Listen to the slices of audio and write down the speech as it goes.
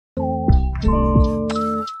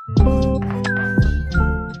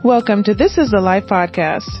Welcome to This is the Life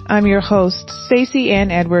podcast. I'm your host, Stacey Ann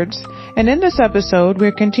Edwards, and in this episode,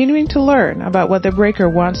 we're continuing to learn about what the breaker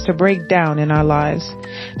wants to break down in our lives.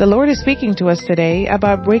 The Lord is speaking to us today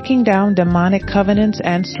about breaking down demonic covenants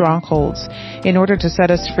and strongholds in order to set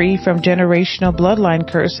us free from generational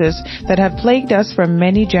bloodline curses that have plagued us for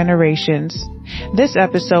many generations. This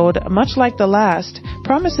episode, much like the last,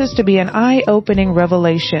 promises to be an eye-opening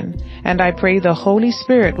revelation, and I pray the Holy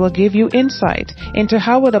Spirit will give you insight into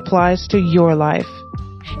how it applies to your life.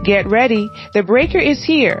 Get ready, the breaker is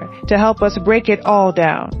here to help us break it all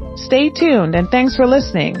down. Stay tuned, and thanks for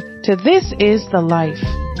listening to This is the Life.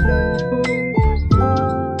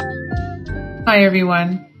 Hi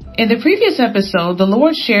everyone. In the previous episode, the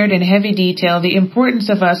Lord shared in heavy detail the importance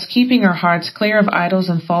of us keeping our hearts clear of idols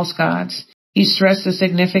and false gods. He stressed the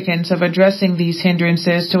significance of addressing these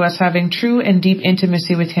hindrances to us having true and deep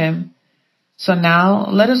intimacy with Him. So now,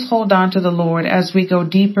 let us hold on to the Lord as we go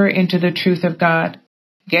deeper into the truth of God.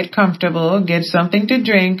 Get comfortable, get something to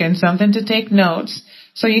drink and something to take notes,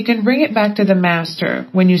 so you can bring it back to the Master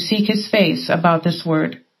when you seek His face about this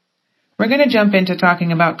word. We're going to jump into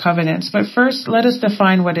talking about covenants, but first, let us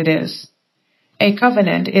define what it is. A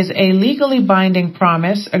covenant is a legally binding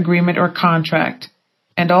promise, agreement, or contract.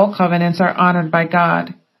 And all covenants are honored by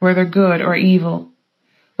God, whether good or evil.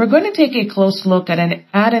 We're going to take a close look at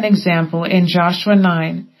an example in Joshua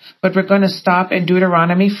 9, but we're going to stop in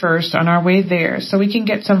Deuteronomy first on our way there so we can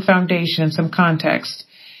get some foundation, some context.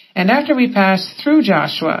 And after we pass through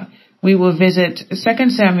Joshua, we will visit 2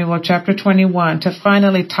 Samuel chapter 21 to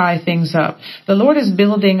finally tie things up. The Lord is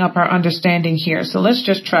building up our understanding here, so let's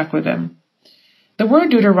just track with Him. The word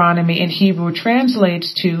Deuteronomy in Hebrew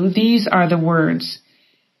translates to, "These are the words."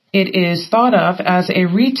 It is thought of as a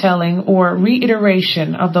retelling or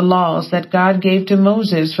reiteration of the laws that God gave to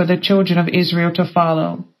Moses for the children of Israel to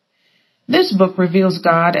follow. This book reveals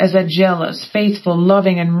God as a jealous, faithful,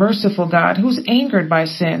 loving, and merciful God who's angered by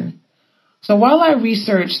sin. So while I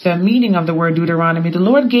researched the meaning of the word Deuteronomy, the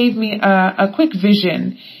Lord gave me a quick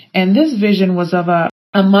vision, and this vision was of a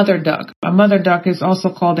mother duck. A mother duck is also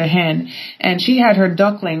called a hen, and she had her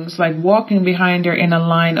ducklings like walking behind her in a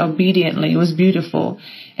line obediently. It was beautiful.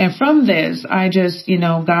 And from this, I just,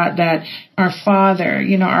 got that our Father,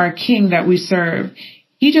 our King that we serve,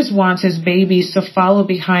 He just wants His babies to follow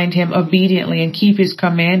behind Him obediently and keep His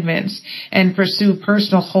commandments and pursue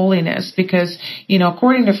personal holiness. Because,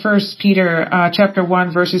 according to 1 Peter chapter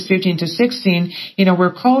 1, verses 15 to 16,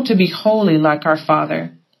 we're called to be holy like our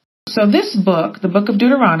Father. So this book, the book of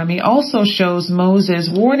Deuteronomy, also shows Moses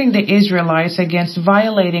warning the Israelites against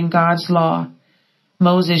violating God's law.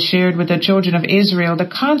 Moses shared with the children of Israel the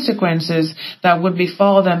consequences that would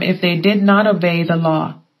befall them if they did not obey the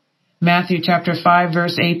law. Matthew chapter 5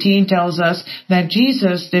 verse 18 tells us that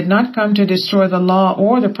Jesus did not come to destroy the law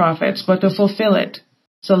or the prophets, but to fulfill it.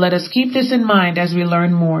 So let us keep this in mind as we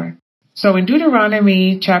learn more. So in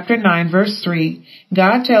Deuteronomy chapter 9 verse 3,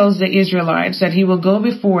 God tells the Israelites that He will go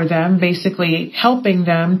before them, basically helping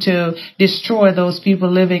them to destroy those people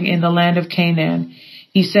living in the land of Canaan.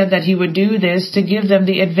 He said that He would do this to give them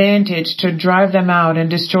the advantage to drive them out and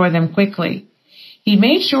destroy them quickly. He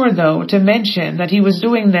made sure, though, to mention that He was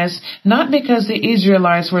doing this not because the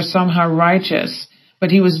Israelites were somehow righteous,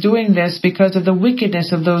 but He was doing this because of the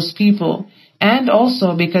wickedness of those people, and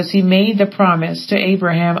also because He made the promise to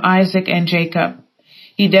Abraham, Isaac, and Jacob.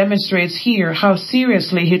 He demonstrates here how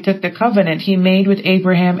seriously He took the covenant He made with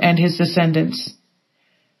Abraham and his descendants.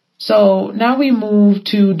 So now we move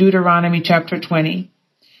to Deuteronomy chapter 20.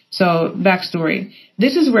 So, backstory.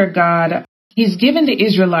 This is where God, He's given the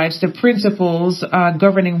Israelites the principles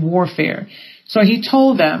governing warfare. So He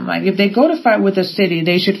told them, if they go to fight with a city,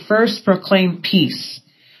 they should first proclaim peace.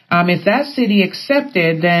 If that city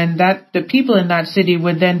accepted, then the people in that city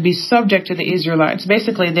would then be subject to the Israelites.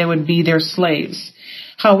 Basically, they would be their slaves.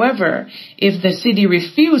 However, if the city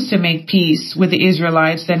refused to make peace with the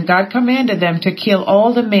Israelites, then God commanded them to kill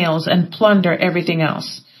all the males and plunder everything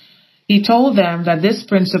else. He told them that this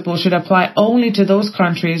principle should apply only to those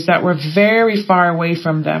countries that were very far away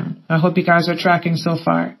from them. I hope you guys are tracking so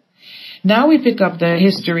far. Now we pick up the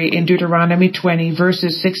history in Deuteronomy 20,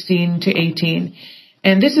 verses 16 to 18.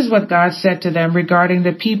 And this is what God said to them regarding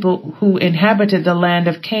the people who inhabited the land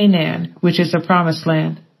of Canaan, which is the promised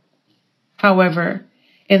land. However,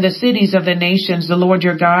 in the cities of the nations the Lord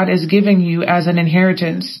your God is giving you as an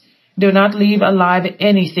inheritance, do not leave alive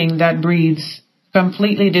anything that breathes.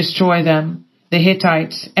 Completely destroy them, the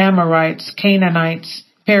Hittites, Amorites, Canaanites,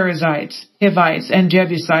 Perizzites, Hivites, and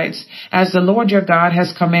Jebusites, as the Lord your God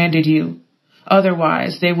has commanded you.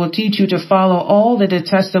 Otherwise, they will teach you to follow all the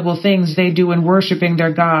detestable things they do in worshiping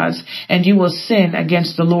their gods, and you will sin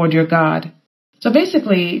against the Lord your God. So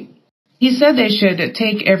basically, he said they should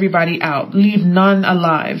take everybody out, leave none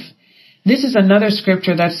alive. This is another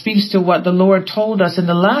scripture that speaks to what the Lord told us in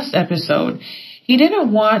the last episode. He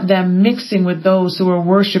didn't want them mixing with those who were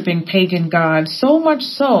worshiping pagan gods, so much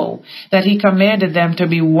so that he commanded them to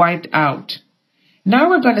be wiped out. Now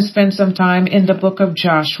we're going to spend some time in the book of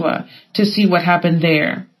Joshua to see what happened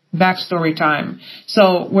there. Backstory time.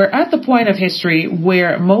 So we're at the point of history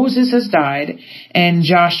where Moses has died and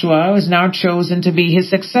Joshua is now chosen to be his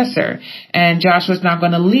successor. And Joshua is now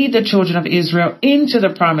going to lead the children of Israel into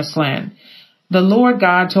the promised land. The Lord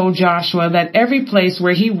God told Joshua that every place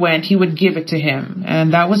where he went, he would give it to him.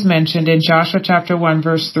 And that was mentioned in Joshua chapter 1,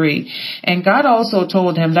 verse 3. And God also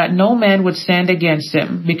told him that no man would stand against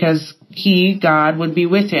him because he, God, would be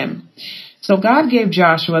with him. So God gave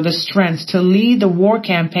Joshua the strength to lead the war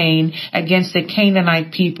campaign against the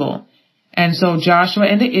Canaanite people. And so Joshua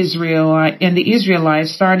and the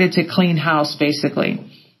Israelites started to clean house, basically.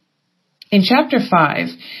 In chapter 5,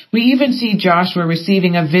 we even see Joshua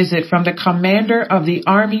receiving a visit from the commander of the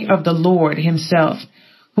army of the Lord himself,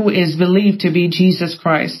 who is believed to be Jesus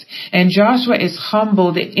Christ. And Joshua is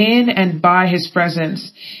humbled in and by his presence.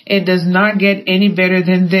 It does not get any better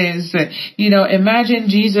than this. Imagine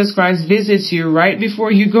Jesus Christ visits you right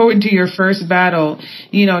before you go into your first battle.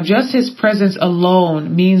 Just his presence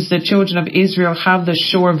alone means the children of Israel have the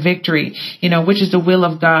sure victory, which is the will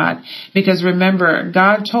of God. Because remember,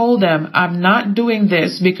 God told them, I'm not doing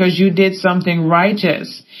this because you did something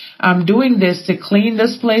righteous. I'm doing this to clean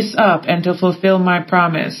this place up and to fulfill my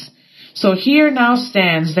promise. So here now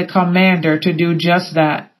stands the commander to do just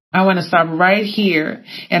that. I want to stop right here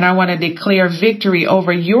and I want to declare victory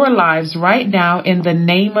over your lives right now in the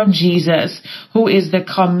name of Jesus, who is the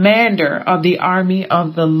commander of the army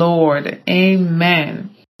of the Lord.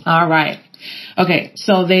 Amen. All right. Okay,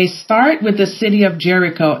 so they start with the city of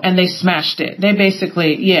Jericho and they smashed it. They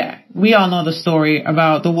basically, we all know the story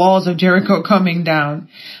about the walls of Jericho coming down.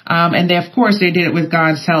 And of course, they did it with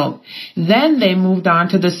God's help. Then they moved on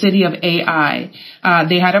to the city of Ai.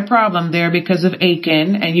 They had a problem there because of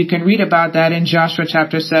Achan, and you can read about that in Joshua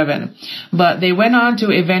chapter 7. But they went on to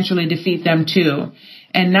eventually defeat them too.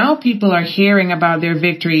 And now people are hearing about their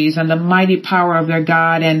victories and the mighty power of their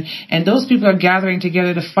God, and those people are gathering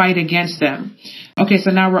together to fight against them. Okay,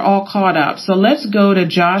 so now we're all caught up. So let's go to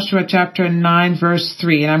Joshua chapter 9, verse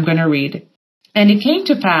 3, and I'm going to read. And it came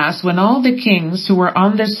to pass when all the kings who were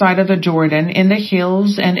on this side of the Jordan, in the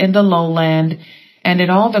hills and in the lowland, and in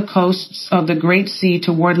all the coasts of the great sea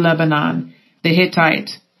toward Lebanon, the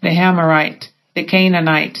Hittite, the Amorite, the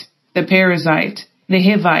Canaanite, the Perizzite, the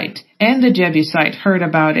Hivite, and the Jebusite heard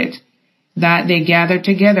about it, that they gathered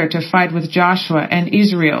together to fight with Joshua and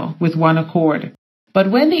Israel with one accord. But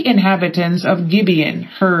when the inhabitants of Gibeon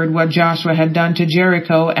heard what Joshua had done to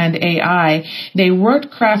Jericho and Ai, they worked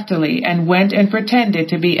craftily and went and pretended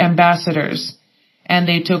to be ambassadors. And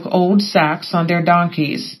they took old sacks on their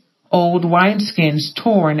donkeys, old wineskins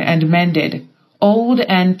torn and mended, old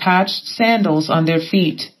and patched sandals on their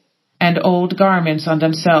feet, and old garments on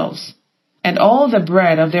themselves. And all the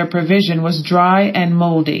bread of their provision was dry and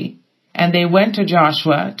moldy. And they went to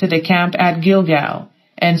Joshua to the camp at Gilgal,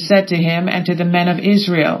 and said to him and to the men of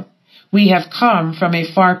Israel, We have come from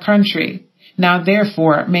a far country. Now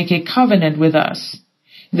therefore make a covenant with us.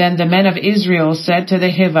 Then the men of Israel said to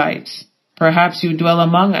the Hivites, Perhaps you dwell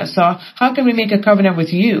among us, so how can we make a covenant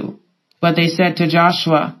with you? But they said to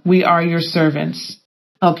Joshua, We are your servants.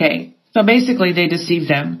 Okay, so basically they deceived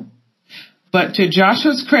them. But to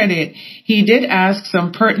Joshua's credit, he did ask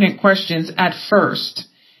some pertinent questions at first.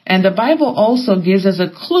 And the Bible also gives us a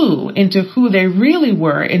clue into who they really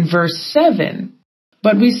were in verse 7.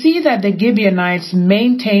 But we see that the Gibeonites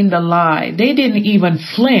maintained the lie. They didn't even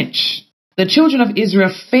flinch. The children of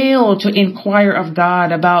Israel failed to inquire of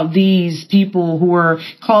God about these people who were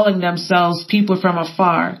calling themselves people from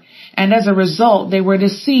afar. And as a result, they were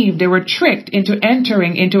deceived. They were tricked into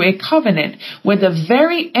entering into a covenant with the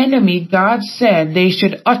very enemy God said they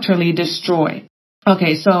should utterly destroy.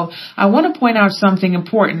 Okay, so I want to point out something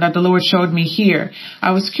important that the Lord showed me here.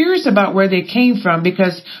 I was curious about where they came from,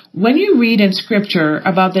 because when you read in scripture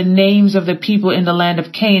about the names of the people in the land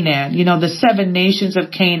of Canaan, the 7 nations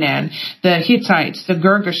of Canaan, the Hittites, the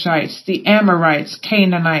Girgashites, the Amorites,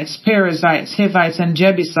 Canaanites, Perizzites, Hivites, and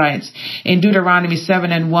Jebusites in Deuteronomy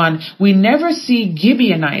 7:1, we never see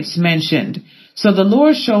Gibeonites mentioned. So the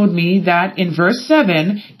Lord showed me that in verse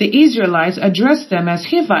 7, the Israelites addressed them as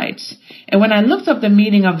Hivites. And when I looked up the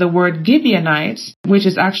meaning of the word Gibeonites, which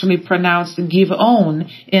is actually pronounced Giv'on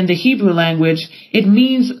in the Hebrew language, it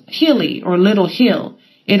means hilly or little hill.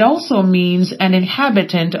 It also means an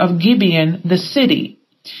inhabitant of Gibeon, the city.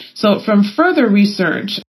 So from further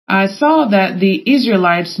research, I saw that the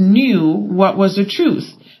Israelites knew what was the truth,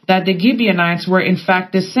 that the Gibeonites were in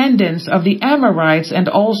fact descendants of the Amorites and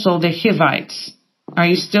also the Hivites. Are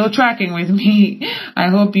you still tracking with me? I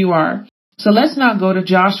hope you are. So let's now go to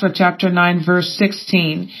Joshua chapter 9, verse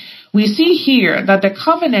 16. We see here that the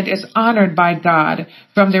covenant is honored by God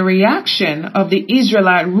from the reaction of the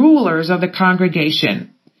Israelite rulers of the congregation.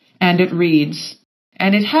 And it reads,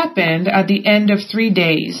 "And it happened at the end of 3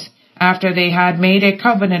 days, after they had made a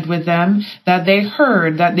covenant with them, that they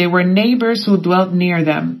heard that they were neighbors who dwelt near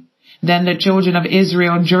them. Then the children of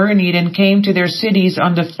Israel journeyed and came to their cities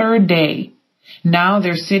on the 3rd day. Now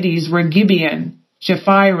their cities were Gibeon,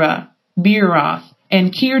 Shephirah, Beeroth,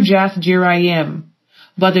 and Kirjath-jearim.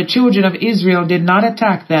 But the children of Israel did not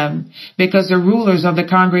attack them, because the rulers of the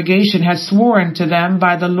congregation had sworn to them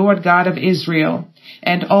by the Lord God of Israel.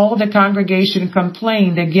 And all the congregation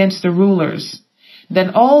complained against the rulers.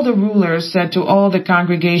 Then all the rulers said to all the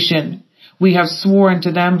congregation, 'We have sworn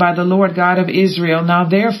to them by the Lord God of Israel. Now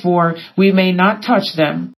therefore we may not touch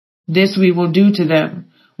them. This we will do to them.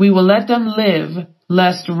 We will let them live,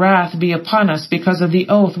 lest wrath be upon us because of the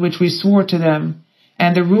oath which we swore to them.'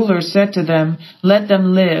 And the rulers said to them, 'Let them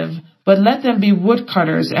live, but let them be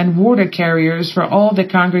woodcutters and water carriers for all the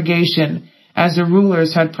congregation, as the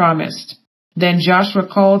rulers had promised.' Then Joshua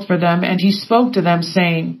called for them, and he spoke to them,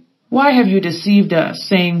 saying, 'Why have you deceived us,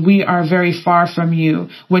 saying, We are very far from you,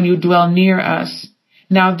 when you dwell near us?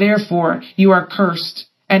 Now therefore you are cursed,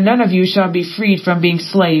 and none of you shall be freed from being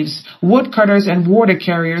slaves, woodcutters and water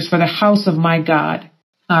carriers for the house of my God.'"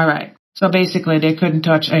 All right. So basically they couldn't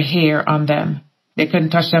touch a hair on them. They couldn't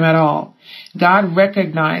touch them at all. God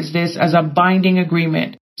recognized this as a binding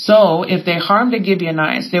agreement. So if they harmed the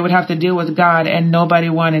Gibeonites, they would have to deal with God, and nobody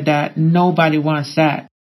wanted that. Nobody wants that.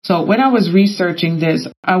 So when I was researching this,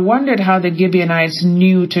 I wondered how the Gibeonites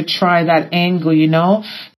knew to try that angle,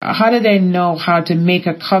 How did they know how to make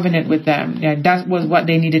a covenant with them? Yeah, that was what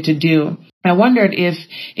they needed to do. I wondered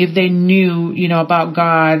if they knew, about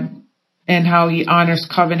God and how he honors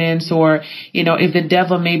covenants, or, if the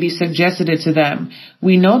devil maybe suggested it to them.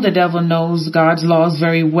 We know the devil knows God's laws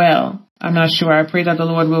very well. I'm not sure. I pray that the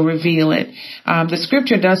Lord will reveal it. The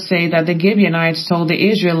scripture does say that the Gibeonites told the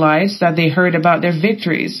Israelites that they heard about their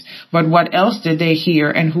victories. But what else did they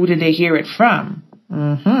hear, and who did they hear it from?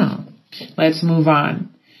 Let's move on.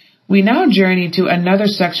 We now journey to another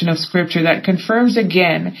section of scripture that confirms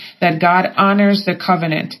again that God honors the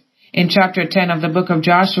covenant. In chapter 10 of the book of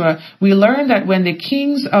Joshua, we learn that when the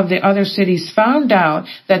kings of the other cities found out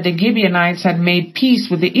that the Gibeonites had made peace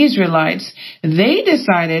with the Israelites, they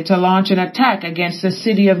decided to launch an attack against the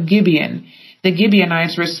city of Gibeon. The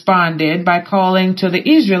Gibeonites responded by calling to the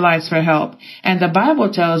Israelites for help, and the Bible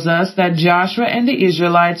tells us that Joshua and the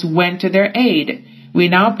Israelites went to their aid. We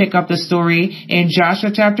now pick up the story in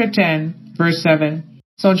Joshua chapter 10, verse 7.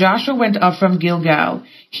 "So Joshua went up from Gilgal,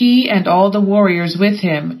 he and all the warriors with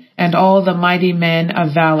him, and all the mighty men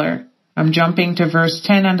of valor." I'm jumping to verse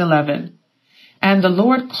 10 and 11. "And the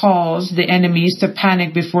Lord caused the enemies to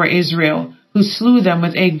panic before Israel, who slew them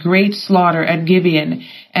with a great slaughter at Gibeon,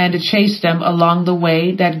 and chased them along the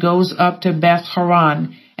way that goes up to Beth Horon,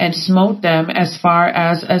 and smote them as far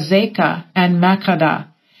as Azekah and Makkedah.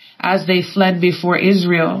 As they fled before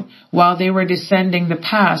Israel, while they were descending the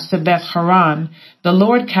pass to Beth Horon, the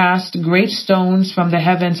Lord cast great stones from the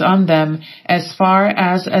heavens on them as far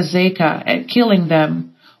as Azekah, killing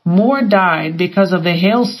them. More died because of the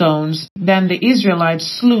hailstones than the Israelites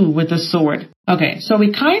slew with the sword." Okay, so we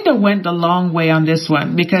kind of went the long way on this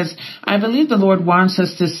one, because I believe the Lord wants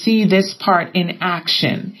us to see this part in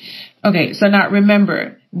action. Okay, so now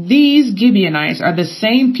remember, these Gibeonites are the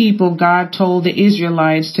same people God told the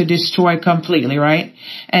Israelites to destroy completely, right?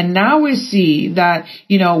 And now we see that,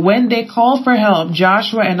 when they called for help,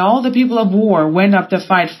 Joshua and all the people of war went up to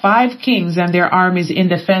fight 5 kings and their armies in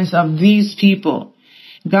defense of these people.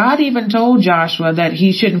 God even told Joshua that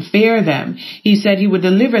he shouldn't fear them. He said he would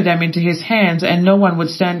deliver them into his hands and no one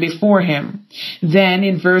would stand before him. Then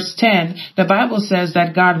in verse 10, the Bible says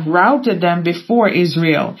that God routed them before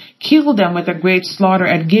Israel, killed them with a great slaughter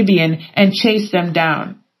at Gibeon, and chased them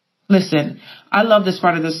down. Listen, I love this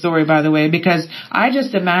part of the story, by the way, because I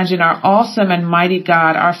just imagine our awesome and mighty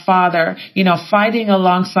God, our Father, fighting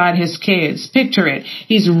alongside his kids. Picture it.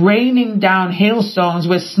 He's raining down hailstones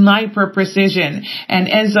with sniper precision and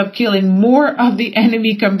ends up killing more of the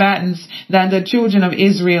enemy combatants than the children of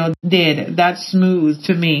Israel did. That's smooth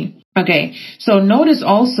to me. Okay, so notice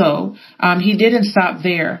also, he didn't stop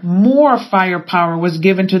there. More firepower was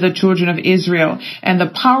given to the children of Israel, and the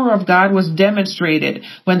power of God was demonstrated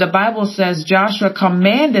when the Bible says Joshua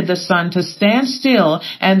commanded the sun to stand still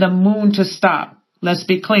and the moon to stop. Let's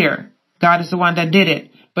be clear. God is the one that did it,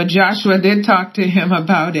 but Joshua did talk to him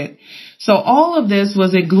about it. So all of this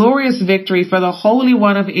was a glorious victory for the Holy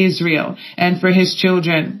One of Israel and for his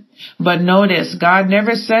children. But notice, God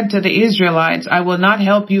never said to the Israelites, I will not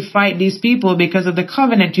help you fight these people because of the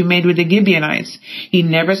covenant you made with the Gibeonites. He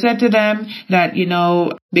never said to them that,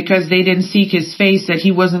 because they didn't seek his face, that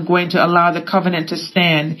he wasn't going to allow the covenant to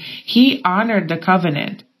stand. He honored the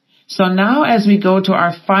covenant. So now as we go to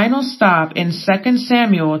our final stop in 2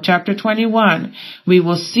 Samuel chapter 21, we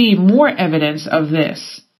will see more evidence of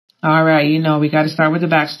this. All right, we got to start with the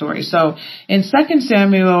backstory. So in 2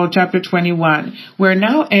 Samuel chapter 21, we're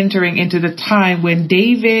now entering into the time when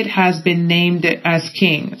David has been named as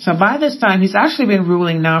king. So by this time, he's actually been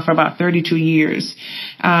ruling now for about 32 years.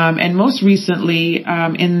 And most recently,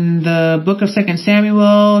 in the book of 2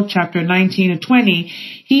 Samuel chapter 19 and 20,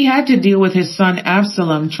 he had to deal with his son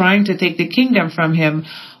Absalom trying to take the kingdom from him,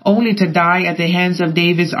 only to die at the hands of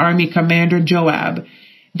David's army commander Joab.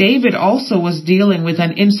 David also was dealing with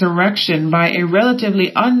an insurrection by a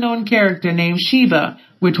relatively unknown character named Sheba,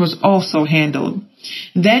 which was also handled.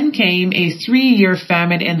 Then came a 3-year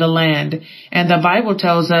famine in the land, and the Bible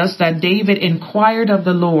tells us that David inquired of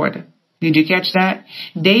the Lord. Did you catch that?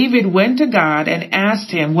 David went to God and asked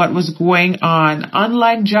him what was going on,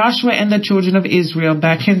 unlike Joshua and the children of Israel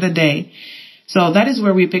back in the day. So that is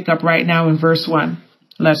where we pick up right now in verse 1.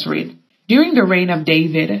 Let's read. During the reign of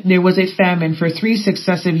David, there was a famine for 3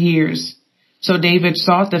 successive years. So David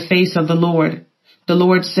sought the face of the Lord. The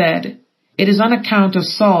Lord said, It is on account of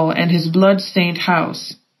Saul and his blood-stained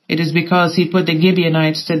house. It is because he put the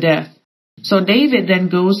Gibeonites to death. So David then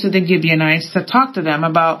goes to the Gibeonites to talk to them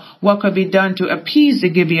about what could be done to appease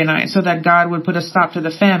the Gibeonites so that God would put a stop to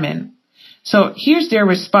the famine. So here's their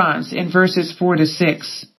response in verses 4 to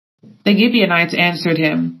 6. The Gibeonites answered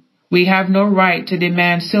him, We have no right to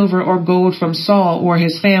demand silver or gold from Saul or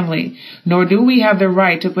his family, nor do we have the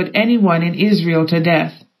right to put anyone in Israel to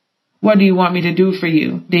death. What do you want me to do for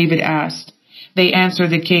you? David asked. They answered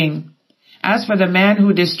the king, As for the man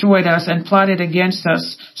who destroyed us and plotted against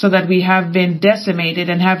us, so that we have been decimated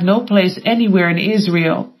and have no place anywhere in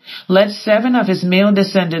Israel, let 7 of his male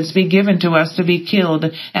descendants be given to us to be killed,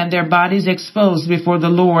 and their bodies exposed before the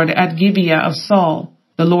Lord at Gibeah of Saul,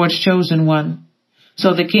 the Lord's chosen one.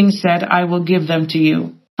 So the king said, I will give them to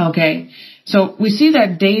you. Okay, so we see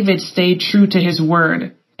that David stayed true to his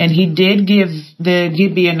word, and he did give the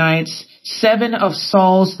Gibeonites 7 of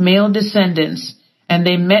Saul's male descendants, and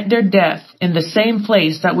they met their death in the same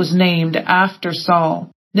place that was named after Saul.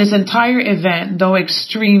 This entire event, though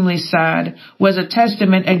extremely sad, was a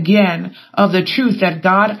testament again of the truth that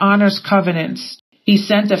God honors covenants. He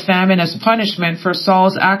sent a famine as punishment for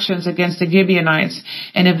Saul's actions against the Gibeonites,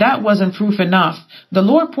 and if that wasn't proof enough, the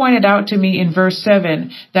Lord pointed out to me in verse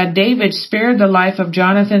 7 that David spared the life of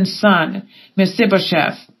Jonathan's son,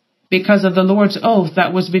 Mephibosheth, because of the Lord's oath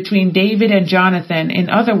that was between David and Jonathan. In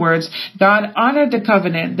other words, God honored the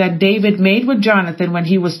covenant that David made with Jonathan when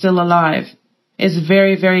he was still alive. It's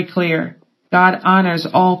very, very clear. God honors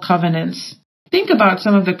all covenants. Think about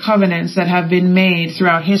some of the covenants that have been made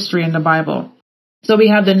throughout history in the Bible. So we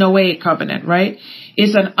have the Noahic covenant, right?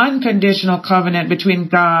 It's an unconditional covenant between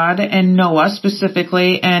God and Noah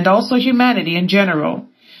specifically, and also humanity in general.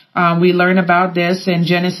 We learn about this in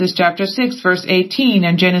Genesis chapter 6, verse 18,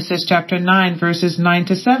 and Genesis chapter 9, verses 9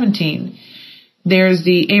 to 17. There's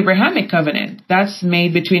the Abrahamic covenant that's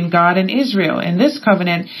made between God and Israel. In this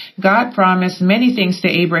covenant, God promised many things to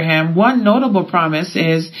Abraham. One notable promise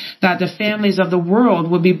is that the families of the world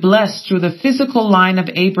will be blessed through the physical line of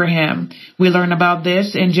Abraham. We learn about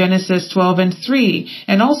this in Genesis 12 and 3,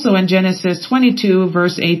 and also in Genesis 22,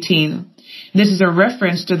 verse 18. This is a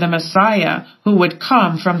reference to the Messiah who would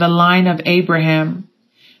come from the line of Abraham.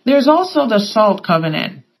 There's also the Salt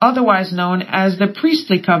covenant, otherwise known as the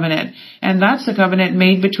priestly covenant, and that's the covenant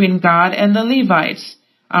made between God and the Levites.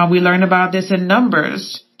 We learn about this in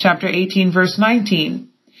Numbers, chapter 18, verse 19.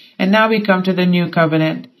 And now we come to the New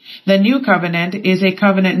Covenant. The New Covenant is a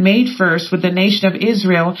covenant made first with the nation of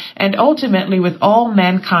Israel and ultimately with all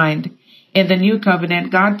mankind. In the new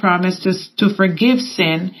covenant, God promised us to forgive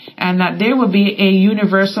sin and that there will be a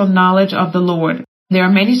universal knowledge of the Lord. There are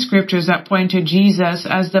many scriptures that point to Jesus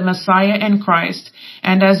as the Messiah and Christ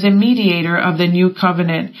and as the mediator of the new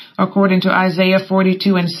covenant, according to Isaiah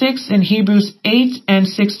 42:6 and Hebrews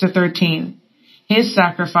 8:6-13. His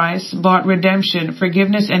sacrifice bought redemption,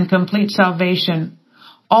 forgiveness, and complete salvation.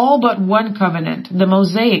 All but one covenant, the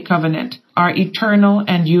Mosaic covenant, are eternal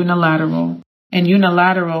and unilateral. And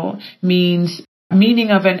unilateral meaning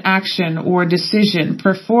of an action or decision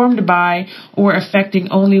performed by or affecting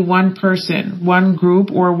only one person, one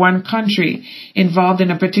group, or one country involved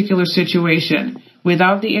in a particular situation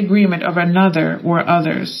without the agreement of another or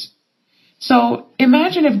others. So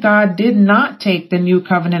imagine if God did not take the new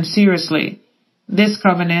covenant seriously. This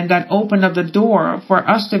covenant that opened up the door for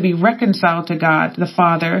us to be reconciled to God the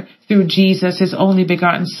Father through Jesus, His only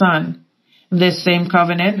begotten Son. This same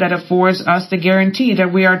covenant that affords us the guarantee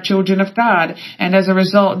that we are children of God and as a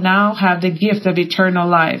result now have the gift of eternal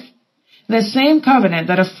life. The same covenant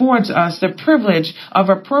that affords us the privilege of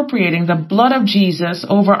appropriating the blood of Jesus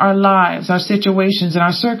over our lives, our situations, and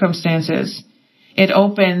our circumstances. It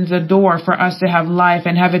opens the door for us to have life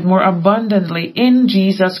and have it more abundantly in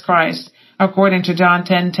Jesus Christ, according to John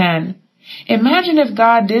 10:10. Imagine if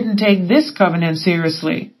God didn't take this covenant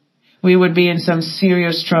seriously. We would be in some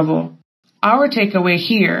serious trouble. Our takeaway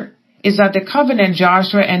here is that the covenant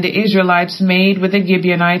Joshua and the Israelites made with the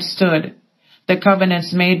Gibeonites stood. The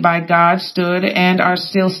covenants made by God stood and are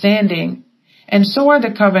still standing. And so are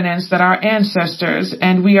the covenants that our ancestors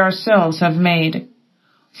and we ourselves have made.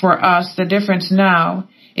 For us, the difference now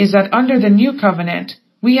is that under the new covenant,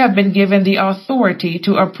 we have been given the authority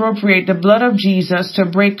to appropriate the blood of Jesus to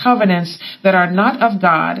break covenants that are not of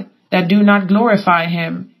God, that do not glorify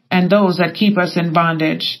Him, and those that keep us in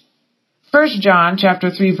bondage. 1 John chapter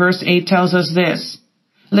 3 verse 8 tells us this,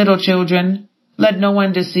 "Little children, let no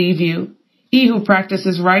one deceive you. He who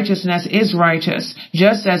practices righteousness is righteous,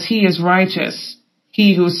 just as he is righteous.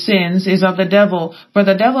 He who sins is of the devil, for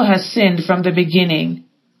the devil has sinned from the beginning.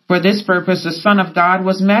 For this purpose the Son of God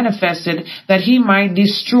was manifested, that he might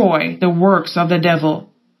destroy the works of the devil.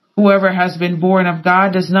 Whoever has been born of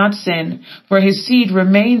God does not sin, for his seed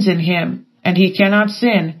remains in him, and he cannot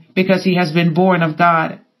sin because he has been born of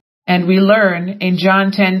God." And we learn in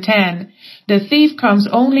John 10:10, "The thief comes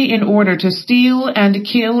only in order to steal and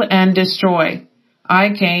kill and destroy. I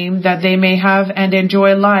came that they may have and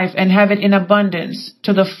enjoy life and have it in abundance,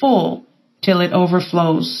 to the full, till it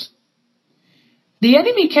overflows." The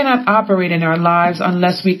enemy cannot operate in our lives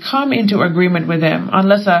unless we come into agreement with him,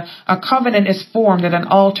 unless a covenant is formed at an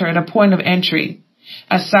altar at a point of entry.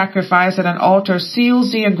 A sacrifice at an altar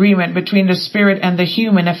seals the agreement between the spirit and the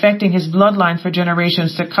human, affecting his bloodline for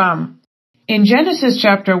generations to come. In Genesis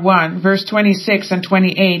chapter 1, verse 26 and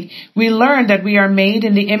 28, we learn that we are made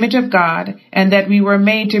in the image of God and that we were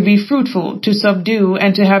made to be fruitful, to subdue,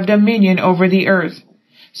 and to have dominion over the earth.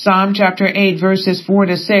 Psalm chapter 8, verses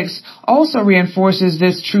 4-6 also reinforces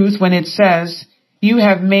this truth when it says, "You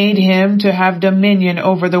have made him to have dominion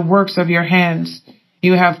over the works of your hands.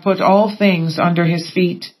 You have put all things under his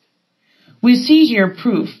feet." We see here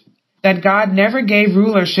proof that God never gave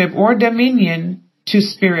rulership or dominion to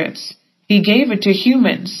spirits. He gave it to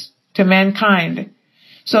humans, to mankind.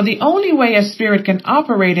 So the only way a spirit can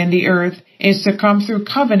operate in the earth is to come through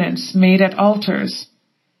covenants made at altars.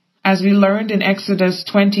 As we learned in Exodus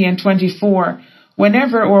 20 and 24,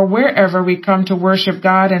 whenever or wherever we come to worship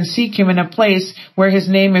God and seek Him in a place where His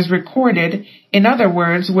name is recorded, in other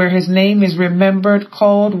words, where His name is remembered,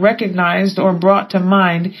 called, recognized, or brought to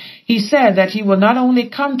mind, He said that He will not only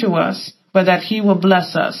come to us, but that He will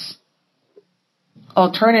bless us.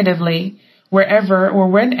 Alternatively, wherever or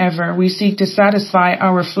whenever we seek to satisfy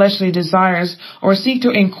our fleshly desires or seek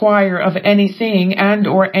to inquire of anything and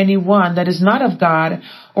or anyone that is not of God,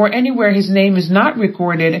 or anywhere His name is not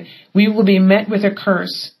recorded, we will be met with a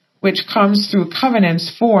curse, which comes through covenants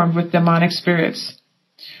formed with demonic spirits.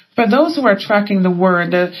 For those who are tracking the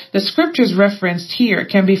word, the scriptures referenced here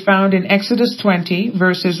can be found in Exodus 20,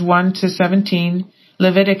 verses 1-17,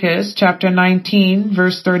 Leviticus chapter 19,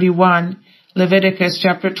 verse 31, Leviticus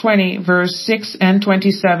chapter 20, verse 6 and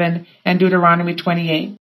 27, and Deuteronomy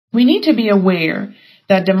 28. We need to be aware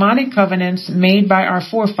that demonic covenants made by our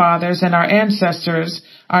forefathers and our ancestors,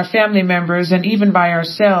 our family members, and even by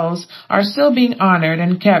ourselves are still being honored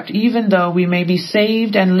and kept, even though we may be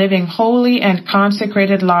saved and living holy and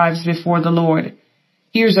consecrated lives before the Lord.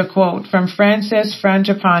 Here's a quote from Francis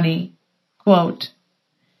Frangipani. Quote,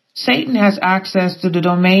 "Satan has access to the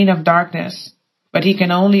domain of darkness, but he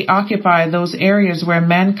can only occupy those areas where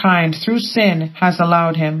mankind through sin has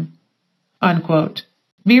allowed him." Unquote.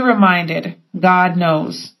 Be reminded, God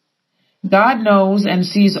knows. God knows and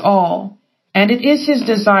sees all, and it is His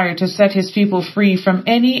desire to set His people free from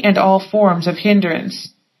any and all forms of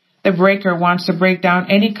hindrance. The breaker wants to break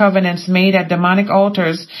down any covenants made at demonic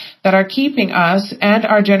altars that are keeping us and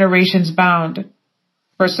our generations bound.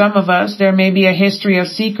 For some of us, there may be a history of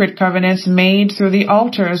secret covenants made through the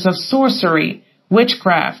altars of sorcery,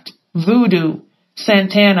 witchcraft, voodoo,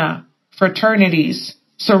 Santana, fraternities,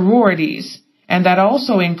 sororities, and that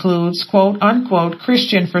also includes quote-unquote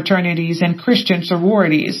Christian fraternities and Christian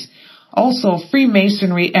sororities, also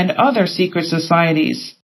Freemasonry and other secret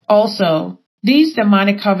societies. Also, these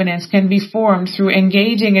demonic covenants can be formed through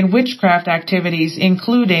engaging in witchcraft activities,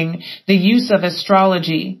 including the use of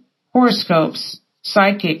astrology, horoscopes,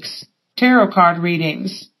 psychics, tarot card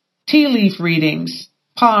readings, tea leaf readings,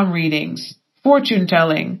 palm readings, fortune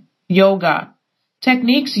telling, yoga,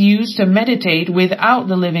 techniques used to meditate without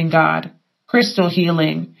the living God, crystal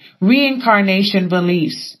healing, reincarnation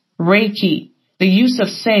beliefs, Reiki, the use of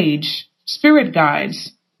sage, spirit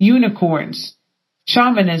guides, unicorns,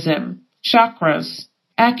 shamanism, chakras,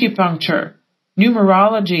 acupuncture,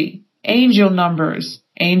 numerology, angel numbers,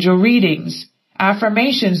 angel readings,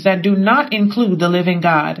 affirmations that do not include the living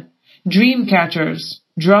God, dream catchers,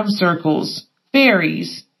 drum circles,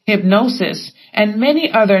 fairies, hypnosis, and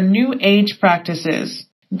many other New Age practices.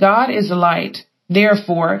 God is light.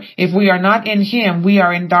 Therefore, if we are not in Him, we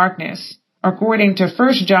are in darkness. According to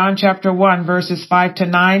 1 John chapter 1 verses 5 to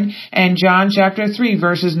 9 and John chapter 3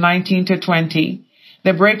 verses 19 to 20.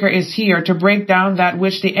 The breaker is here to break down that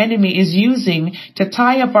which the enemy is using to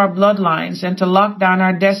tie up our bloodlines and to lock down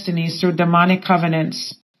our destinies through demonic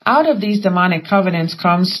covenants. Out of these demonic covenants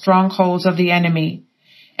comes strongholds of the enemy.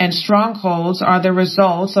 And strongholds are the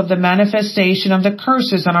results of the manifestation of the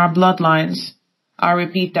curses on our bloodlines. I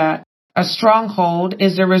repeat that. A stronghold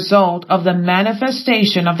is the result of the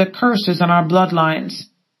manifestation of the curses on our bloodlines.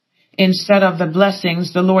 Instead of the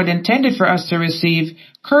blessings the Lord intended for us to receive,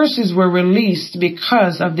 curses were released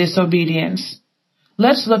because of disobedience.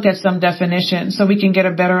 Let's look at some definitions so we can get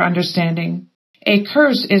a better understanding. A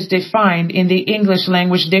curse is defined in the English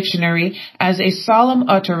Language Dictionary as a solemn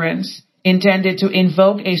utterance intended to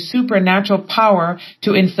invoke a supernatural power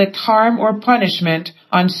to inflict harm or punishment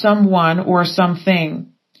on someone or something.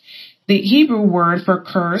 The Hebrew word for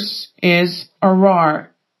curse is arar,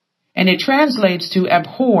 and it translates to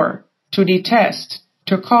abhor, to detest,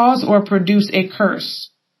 to cause or produce a curse.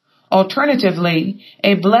 Alternatively,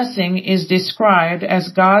 a blessing is described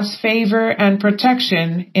as God's favor and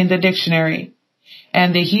protection in the dictionary,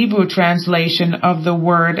 and the Hebrew translation of the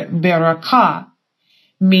word barakah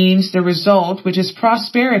means the result, which is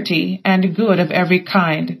prosperity and good of every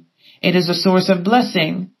kind. It is a source of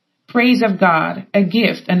blessing, praise of God, a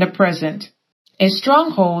gift and a present. A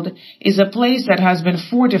stronghold is a place that has been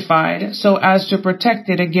fortified so as to protect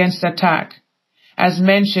it against attack. As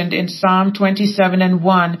mentioned in Psalm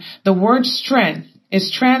 27:1, the word strength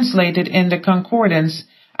is translated in the concordance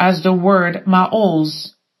as the word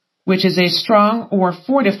ma'oz, which is a strong or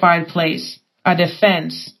fortified place, a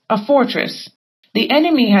defense, a fortress. The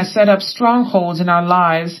enemy has set up strongholds in our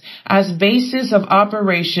lives as bases of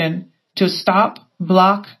operation to stop,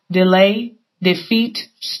 block, delay, defeat,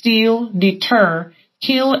 steal, deter,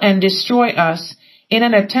 kill, and destroy us in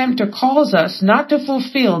an attempt to cause us not to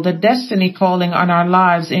fulfill the destiny calling on our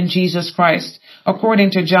lives in Jesus Christ,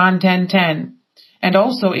 according to John 10:10, and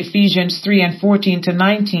also Ephesians 3:14 to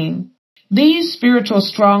 19. These spiritual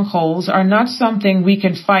strongholds are not something we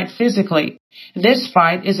can fight physically. This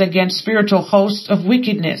fight is against spiritual hosts of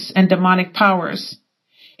wickedness and demonic powers.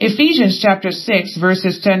 Ephesians chapter 6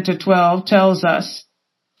 verses 10 to 12 tells us,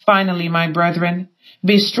 "Finally, my brethren,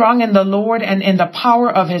 be strong in the Lord and in the power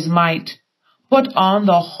of His might. Put on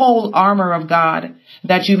the whole armor of God,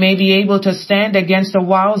 that you may be able to stand against the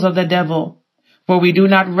wiles of the devil. For we do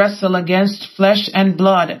not wrestle against flesh and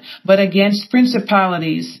blood, but against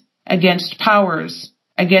principalities, against powers,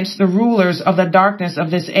 against the rulers of the darkness of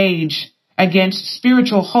this age, against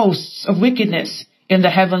spiritual hosts of wickedness in the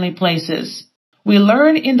heavenly places." We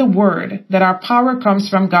learn in the Word that our power comes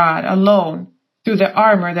from God alone through the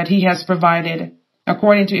armor that He has provided,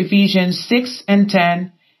 according to Ephesians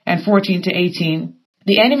 6:10 and 14 to 18.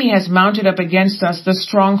 The enemy has mounted up against us the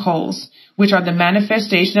strongholds, which are the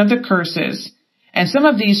manifestation of the curses. And some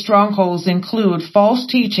of these strongholds include false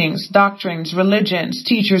teachings, doctrines, religions,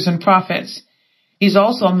 teachers, and prophets. He's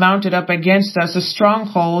also mounted up against us the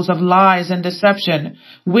strongholds of lies and deception,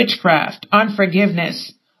 witchcraft,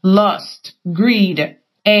 unforgiveness, lust, greed,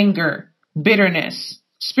 anger, bitterness,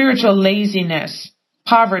 spiritual laziness,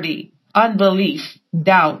 poverty, unbelief,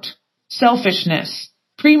 doubt, selfishness,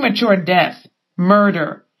 premature death,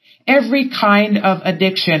 murder, every kind of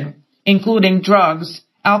addiction, including drugs,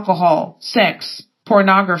 alcohol, sex,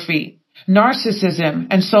 pornography, narcissism,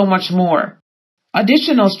 and so much more.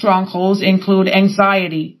 Additional strongholds include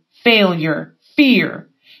anxiety, failure, fear,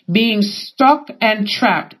 being stuck and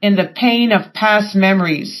trapped in the pain of past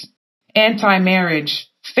memories, anti-marriage,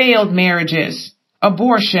 failed marriages,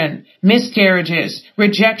 abortion, miscarriages,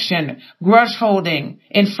 rejection, grudge holding,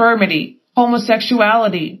 infirmity,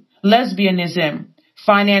 homosexuality, lesbianism,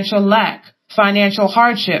 financial lack, financial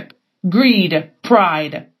hardship, greed,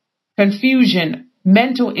 pride, confusion,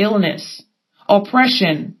 mental illness,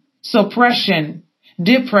 oppression, suppression,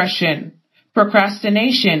 depression,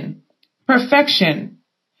 procrastination, perfection,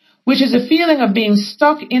 which is a feeling of being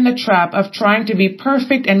stuck in the trap of trying to be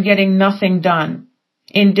perfect and getting nothing done,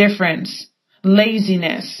 indifference,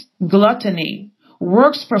 laziness, gluttony,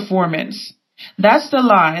 works performance. That's the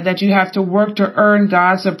lie that you have to work to earn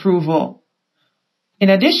God's approval. In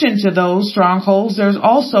addition to those strongholds, there's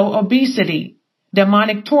also obesity,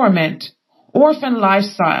 demonic torment, orphan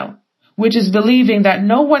lifestyle, which is believing that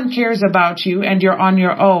no one cares about you and you're on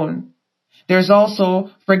your own. There's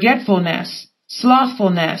also forgetfulness,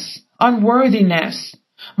 slothfulness, unworthiness,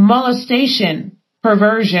 molestation,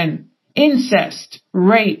 perversion, incest,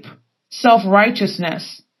 rape,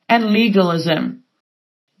 self-righteousness, and legalism.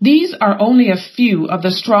 These are only a few of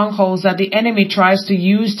the strongholds that the enemy tries to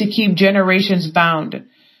use to keep generations bound.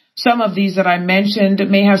 Some of these that I mentioned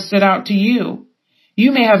may have stood out to you.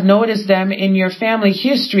 You may have noticed them in your family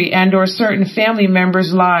history and/or certain family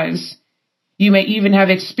members' lives. You may even have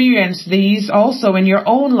experienced these also in your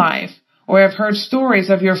own life, or have heard stories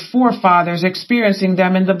of your forefathers experiencing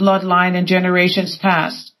them in the bloodline and generations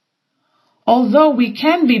past. Although we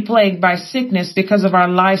can be plagued by sickness because of our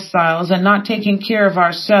lifestyles and not taking care of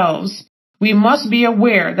ourselves, we must be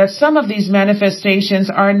aware that some of these manifestations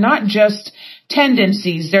are not just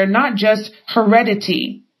tendencies, they're not just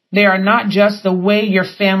heredity, they are not just the way your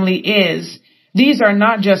family is. These are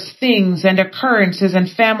not just things and occurrences and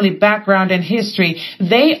family background and history.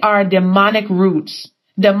 They are demonic roots,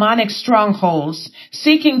 demonic strongholds,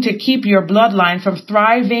 seeking to keep your bloodline from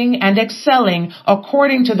thriving and excelling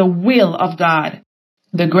according to the will of God.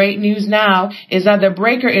 The great news now is that the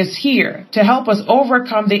breaker is here to help us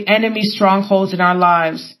overcome the enemy's strongholds in our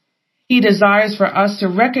lives. He desires for us to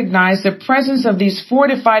recognize the presence of these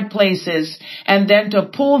fortified places and then to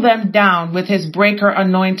pull them down with his breaker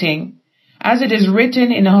anointing. As it is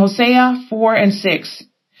written in Hosea 4:6,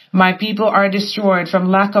 "My people are destroyed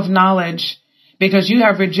from lack of knowledge. Because you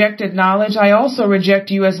have rejected knowledge, I also reject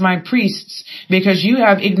you as my priests. Because you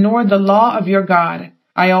have ignored the law of your God,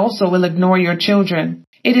 I also will ignore your children."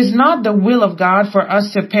 It is not the will of God for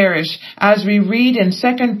us to perish, as we read in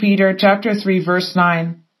 2 Peter chapter 3 verse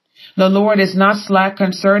 9. The Lord is not slack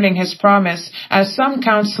concerning his promise, as some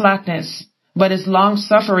count slackness, but is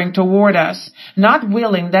long-suffering toward us, not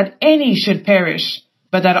willing that any should perish,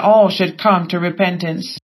 but that all should come to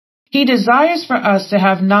repentance. He desires for us to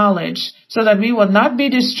have knowledge so that we will not be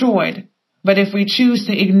destroyed, but if we choose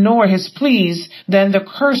to ignore his pleas, then the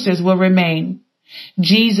curses will remain.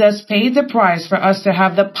 Jesus paid the price for us to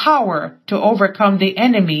have the power to overcome the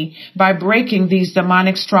enemy by breaking these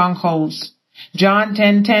demonic strongholds. John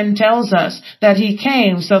 10:10 tells us that he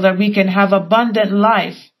came so that we can have abundant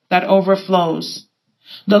life that overflows.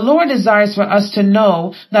 The Lord desires for us to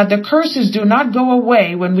know that the curses do not go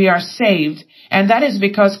away when we are saved, and that is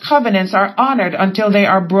because covenants are honored until they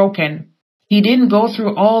are broken. He didn't go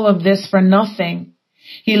through all of this for nothing.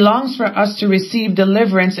 He longs for us to receive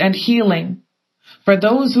deliverance and healing. For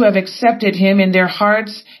those who have accepted him in their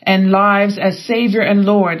hearts and lives as Savior and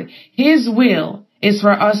Lord, his will is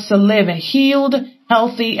for us to live healed,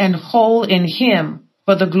 healthy, and whole in him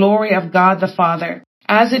for the glory of God the Father.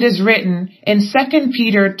 As it is written in 2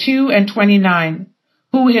 Peter 2:29,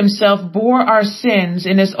 "Who himself bore our sins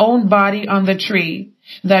in his own body on the tree,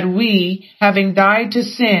 that we, having died to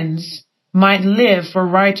sins, might live for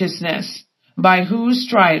righteousness, by whose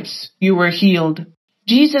stripes you were healed."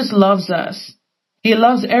 Jesus loves us. He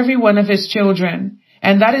loves every one of his children,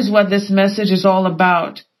 and that is what this message is all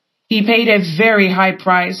about. He paid a very high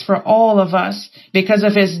price for all of us because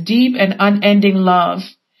of his deep and unending love.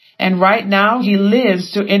 And right now he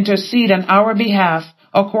lives to intercede on our behalf,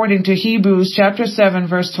 according to Hebrews chapter 7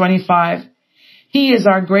 verse 25. He is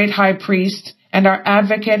our great high priest and our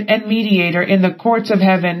advocate and mediator in the courts of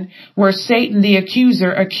heaven, where Satan the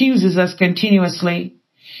accuser accuses us continuously.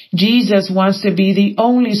 Jesus wants to be the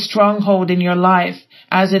only stronghold in your life,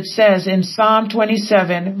 as it says in Psalm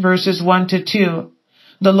 27 verses 1-2.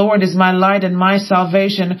 "The Lord is my light and my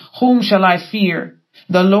salvation, whom shall I fear?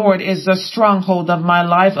 The Lord is the stronghold of my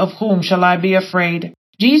life. Of whom shall I be afraid?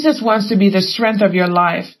 Jesus wants to be the strength of your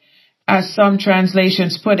life, as some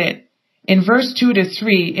translations put it. In verse 2 to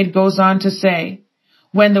 3, it goes on to say,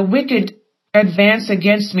 when the wicked advance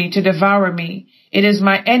against me to devour me, it is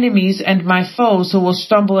my enemies and my foes who will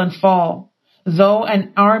stumble and fall. Though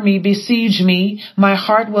an army besiege me, my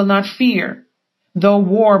heart will not fear. Though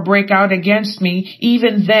war break out against me,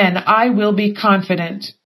 even then I will be confident.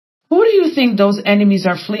 Who do you think those enemies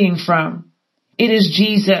are fleeing from? It is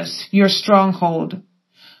Jesus, your stronghold.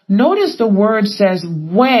 Notice the word says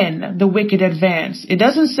when the wicked advance. It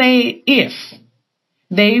doesn't say if.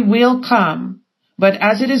 They will come. But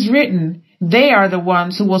as it is written, they are the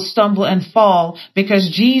ones who will stumble and fall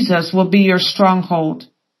because Jesus will be your stronghold.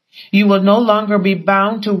 You will no longer be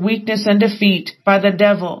bound to weakness and defeat by the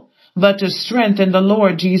devil, but to strength in the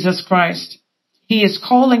Lord Jesus Christ. He is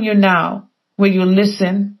calling you now. Will you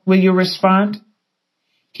listen? Will you respond?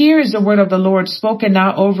 Here is the word of the Lord spoken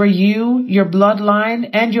now over you, your bloodline,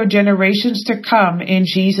 and your generations to come in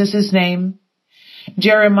Jesus' name.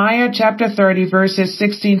 Jeremiah chapter 30 verses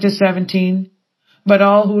 16 to 17. But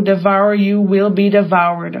all who devour you will be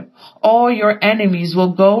devoured. All your enemies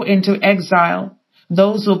will go into exile.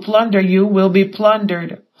 Those who plunder you will be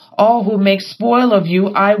plundered. All who make spoil of you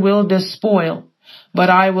I will despoil. But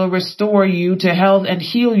I will restore you to health and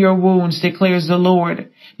heal your wounds, declares the Lord,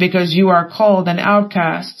 because you are called an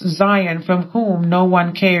outcast, Zion, from whom no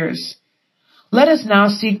one cares. Let us now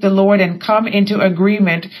seek the Lord and come into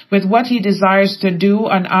agreement with what He desires to do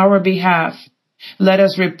on our behalf. Let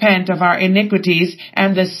us repent of our iniquities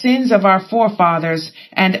and the sins of our forefathers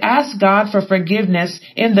and ask God for forgiveness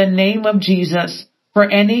in the name of Jesus for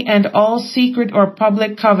any and all secret or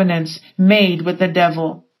public covenants made with the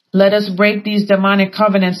devil. Let us break these demonic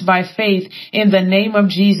covenants by faith in the name of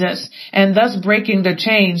Jesus, and thus breaking the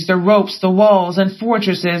chains, the ropes, the walls, and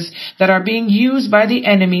fortresses that are being used by the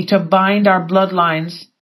enemy to bind our bloodlines.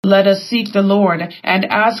 Let us seek the Lord and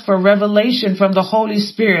ask for revelation from the Holy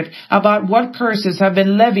Spirit about what curses have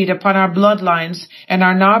been levied upon our bloodlines and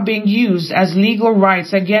are now being used as legal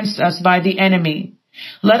rights against us by the enemy.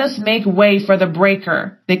 Let us make way for the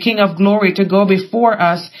breaker, the King of glory, to go before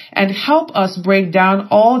us and help us break down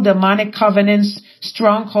all demonic covenants,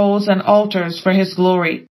 strongholds, and altars for His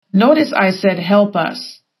glory. Notice I said help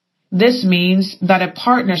us. This means that a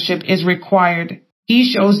partnership is required. He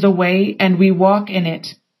shows the way and we walk in it.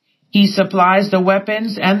 He supplies the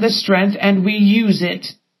weapons and the strength and we use it.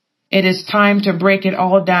 It is time to break it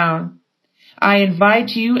all down. I invite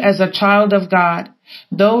you as a child of God,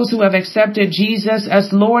 those who have accepted Jesus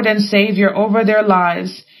as Lord and Savior over their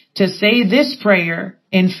lives, to say this prayer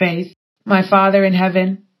in faith. My Father in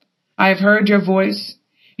heaven, I have heard your voice.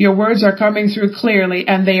 Your words are coming through clearly,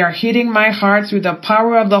 and they are hitting my heart through the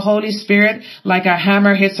power of the Holy Spirit like a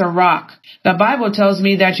hammer hits a rock. The Bible tells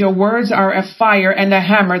me that your words are a fire and a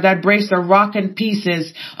hammer that breaks the rock in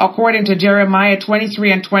pieces, according to Jeremiah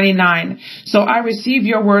 23 and 29. So I receive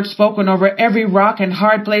your word spoken over every rock and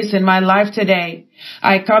hard place in my life today.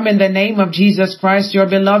 I come in the name of Jesus Christ, your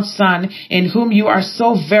beloved Son, in whom you are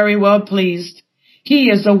so very well pleased. He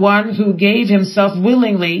is the one who gave himself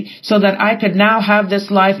willingly so that I could now have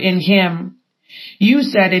this life in him. You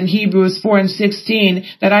said in Hebrews 4 and 16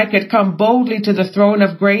 that I could come boldly to the throne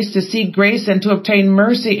of grace to seek grace and to obtain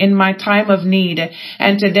mercy in my time of need.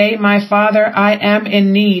 And today, my Father, I am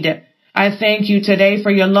in need. I thank you today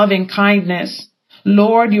for your loving kindness.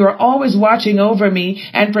 Lord, you are always watching over me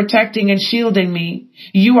and protecting and shielding me.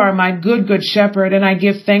 You are my good shepherd, and I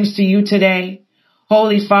give thanks to you today.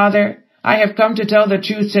 Holy Father, I have come to tell the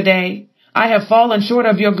truth today. I have fallen short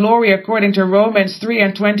of your glory according to Romans 3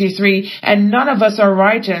 and 23, and none of us are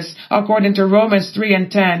righteous according to Romans 3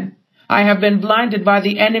 and 10. I have been blinded by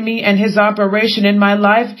the enemy and his operation in my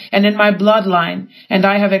life and in my bloodline, and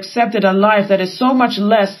I have accepted a life that is so much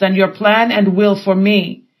less than your plan and will for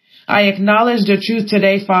me. I acknowledge the truth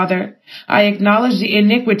today, Father. I acknowledge the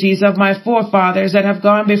iniquities of my forefathers that have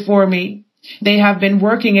gone before me. They have been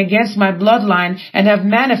working against my bloodline and have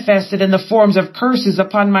manifested in the forms of curses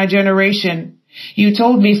upon my generation. You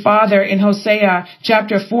told me, Father, in Hosea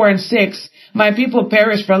chapter 4 and 6, my people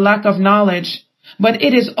perish for lack of knowledge. But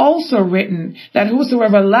it is also written that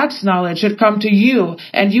whosoever lacks knowledge should come to you,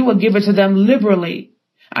 and you will give it to them liberally.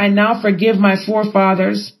 I now forgive my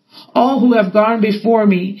forefathers, all who have gone before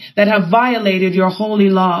me, that have violated your holy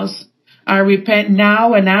laws. I repent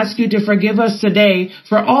now and ask you to forgive us today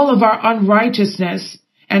for all of our unrighteousness.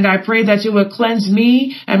 And I pray that you will cleanse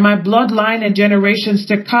me and my bloodline and generations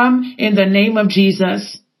to come in the name of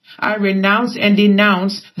Jesus. I renounce and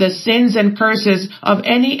denounce the sins and curses of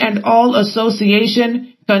any and all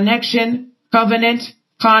association, connection, covenant,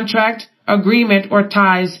 contract, agreement, or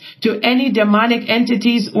ties to any demonic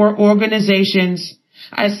entities or organizations.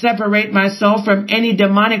 I separate myself from any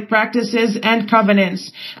demonic practices and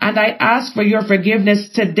covenants, and I ask for your forgiveness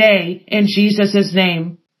today in Jesus'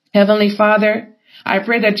 name. Heavenly Father, I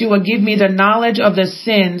pray that you will give me the knowledge of the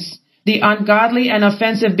sins, the ungodly and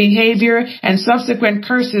offensive behavior and subsequent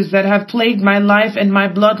curses that have plagued my life and my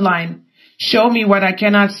bloodline. Show me what I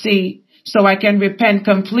cannot see, so I can repent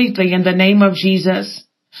completely in the name of Jesus.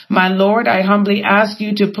 My Lord, I humbly ask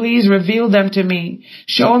you to please reveal them to me.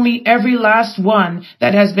 Show me every last one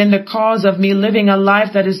that has been the cause of me living a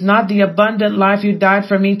life that is not the abundant life you died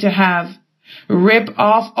for me to have. Rip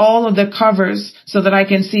off all of the covers so that I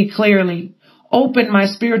can see clearly. Open my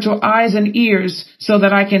spiritual eyes and ears so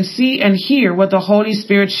that I can see and hear what the Holy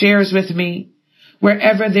Spirit shares with me.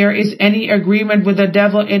 Wherever there is any agreement with the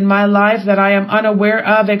devil in my life that I am unaware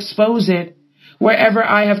of, expose it. Wherever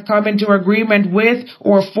I have come into agreement with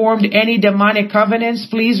or formed any demonic covenants,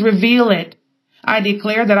 please reveal it. I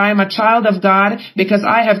declare that I am a child of God because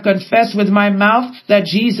I have confessed with my mouth that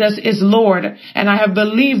Jesus is Lord, and I have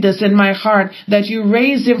believed this in my heart that you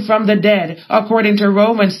raised him from the dead, according to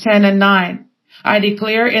Romans 10:9. I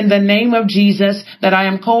declare in the name of Jesus that I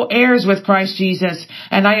am co-heirs with Christ Jesus,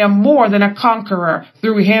 and I am more than a conqueror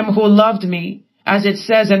through him who loved me, as it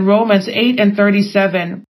says in Romans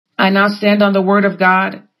 8:37. I now stand on the word of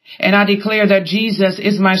God, and I declare that Jesus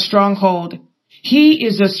is my stronghold. He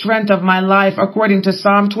is the strength of my life, according to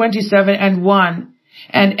Psalm 27:1.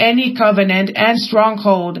 And any covenant and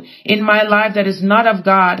stronghold in my life that is not of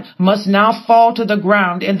God must now fall to the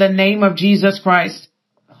ground in the name of Jesus Christ.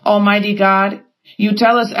 Almighty God, you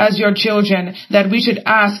tell us as your children that we should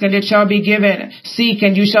ask and it shall be given, seek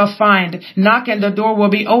and you shall find, knock and the door will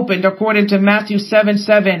be opened, according to Matthew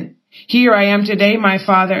 7:7. Here I am today, my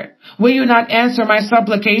Father. Will you not answer my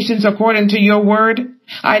supplications according to your word?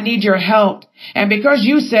 I need your help. And because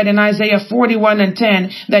you said in Isaiah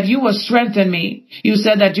 41:10 that you will strengthen me, you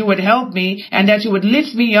said that you would help me and that you would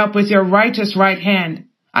lift me up with your righteous right hand.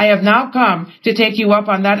 I have now come to take you up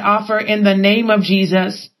on that offer in the name of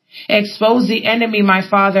Jesus. Expose the enemy, my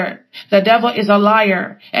Father. The devil is a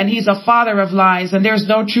liar, and he's a father of lies, and there's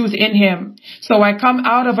no truth in him. So I come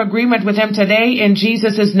out of agreement with him today in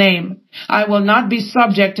Jesus' name. I will not be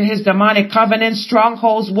subject to his demonic covenants,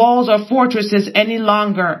 strongholds, walls, or fortresses any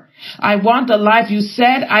longer. I want the life you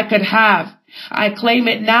said I could have. I claim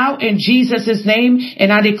it now in Jesus' name,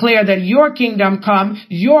 and I declare that your kingdom come,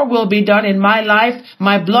 your will be done in my life,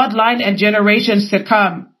 my bloodline, and generations to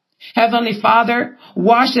come. Heavenly Father,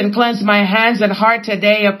 wash and cleanse my hands and heart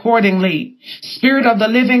today accordingly. Spirit of the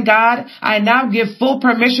living God, I now give full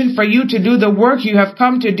permission for you to do the work you have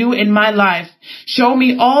come to do in my life. Show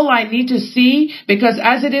me all I need to see, because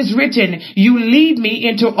as it is written, you lead me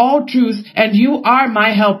into all truth and you are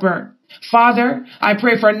my helper. Father, I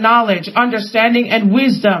pray for knowledge, understanding, and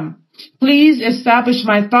wisdom. Please establish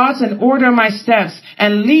my thoughts and order my steps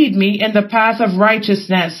and lead me in the path of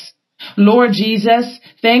righteousness. Lord Jesus,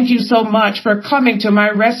 thank you so much for coming to my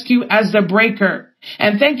rescue as the breaker.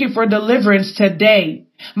 And thank you for deliverance today.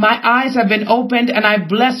 My eyes have been opened and I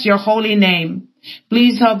bless your holy name.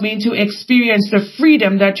 Please help me to experience the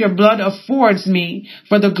freedom that your blood affords me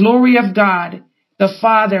for the glory of God, the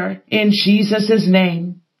Father, in Jesus'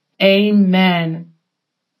 name. Amen.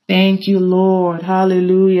 Thank you, Lord.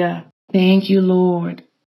 Hallelujah. Thank you, Lord.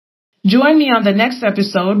 Join me on the next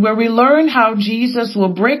episode where we learn how Jesus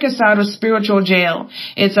will break us out of spiritual jail.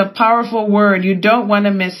 It's a powerful word. You don't want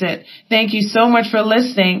to miss it. Thank you so much for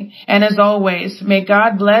listening. And as always, may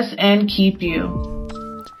God bless and keep you.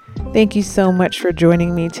 Thank you so much for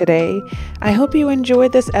joining me today. I hope you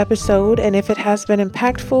enjoyed this episode, and if it has been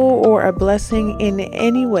impactful or a blessing in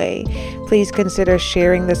any way, please consider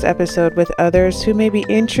sharing this episode with others who may be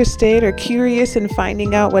interested or curious in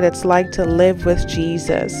finding out what it's like to live with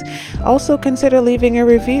Jesus. Also consider leaving a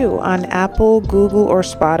review on Apple, Google, or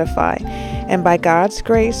Spotify. And by God's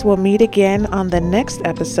grace, we'll meet again on the next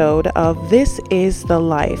episode of This is the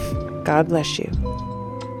Life. God bless you.